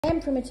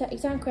end perimeter,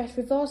 exam crest,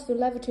 reverse through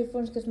level 2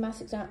 front because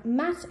maths exam.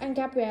 Matt and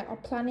Gabrielle are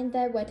planning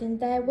their wedding.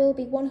 There will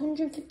be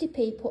 150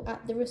 people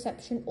at the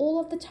reception. All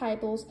of the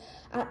tables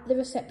at the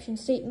reception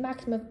seat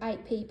maximum of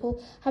 8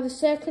 people, have a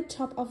circular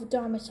top of a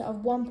diameter of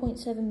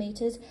 1.7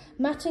 metres.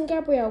 Matt and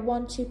Gabrielle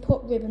want to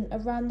put ribbon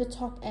around the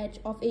top edge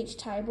of each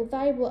table.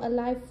 They will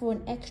allow for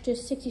an extra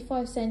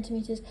 65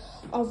 centimetres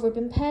of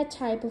ribbon per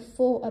table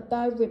for a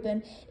bow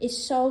ribbon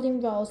is sold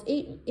in rolls.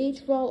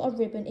 Each roll of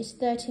ribbon is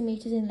 30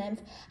 metres in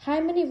length.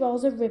 How many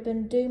rolls of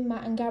ribbon do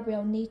Matt and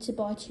Gabrielle need to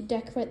buy to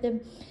decorate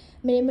the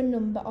minimum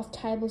number of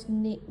tables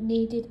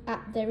needed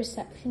at their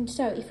reception?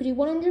 So if we do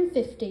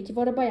 150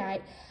 divided by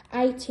 8,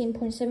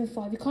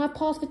 18.75. You can't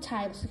pass the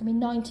tables, so it can be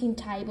 19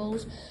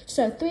 tables.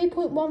 So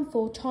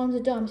 3.14 times the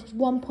diameter is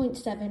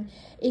 1.7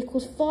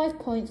 equals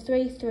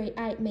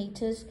 5.338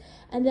 metres.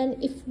 And then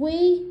if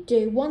we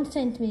do 1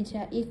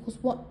 centimetre equals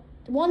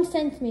 1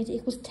 centimetre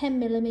equals 10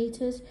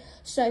 millimetres.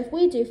 So if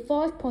we do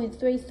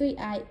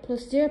 5.338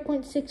 plus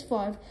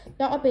 0.65,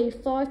 that'll be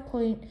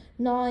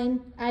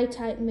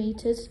 5.988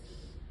 metres.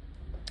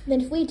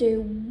 Then if we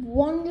do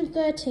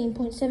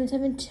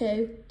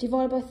 113.772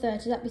 divided by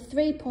 30, that'd be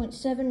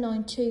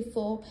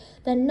 3.7924.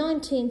 Then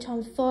 19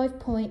 times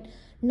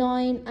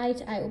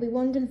 5.988 will be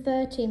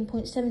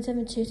 113.772. So we're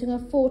going to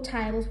have 4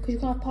 tables because you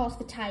can't pass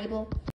the table.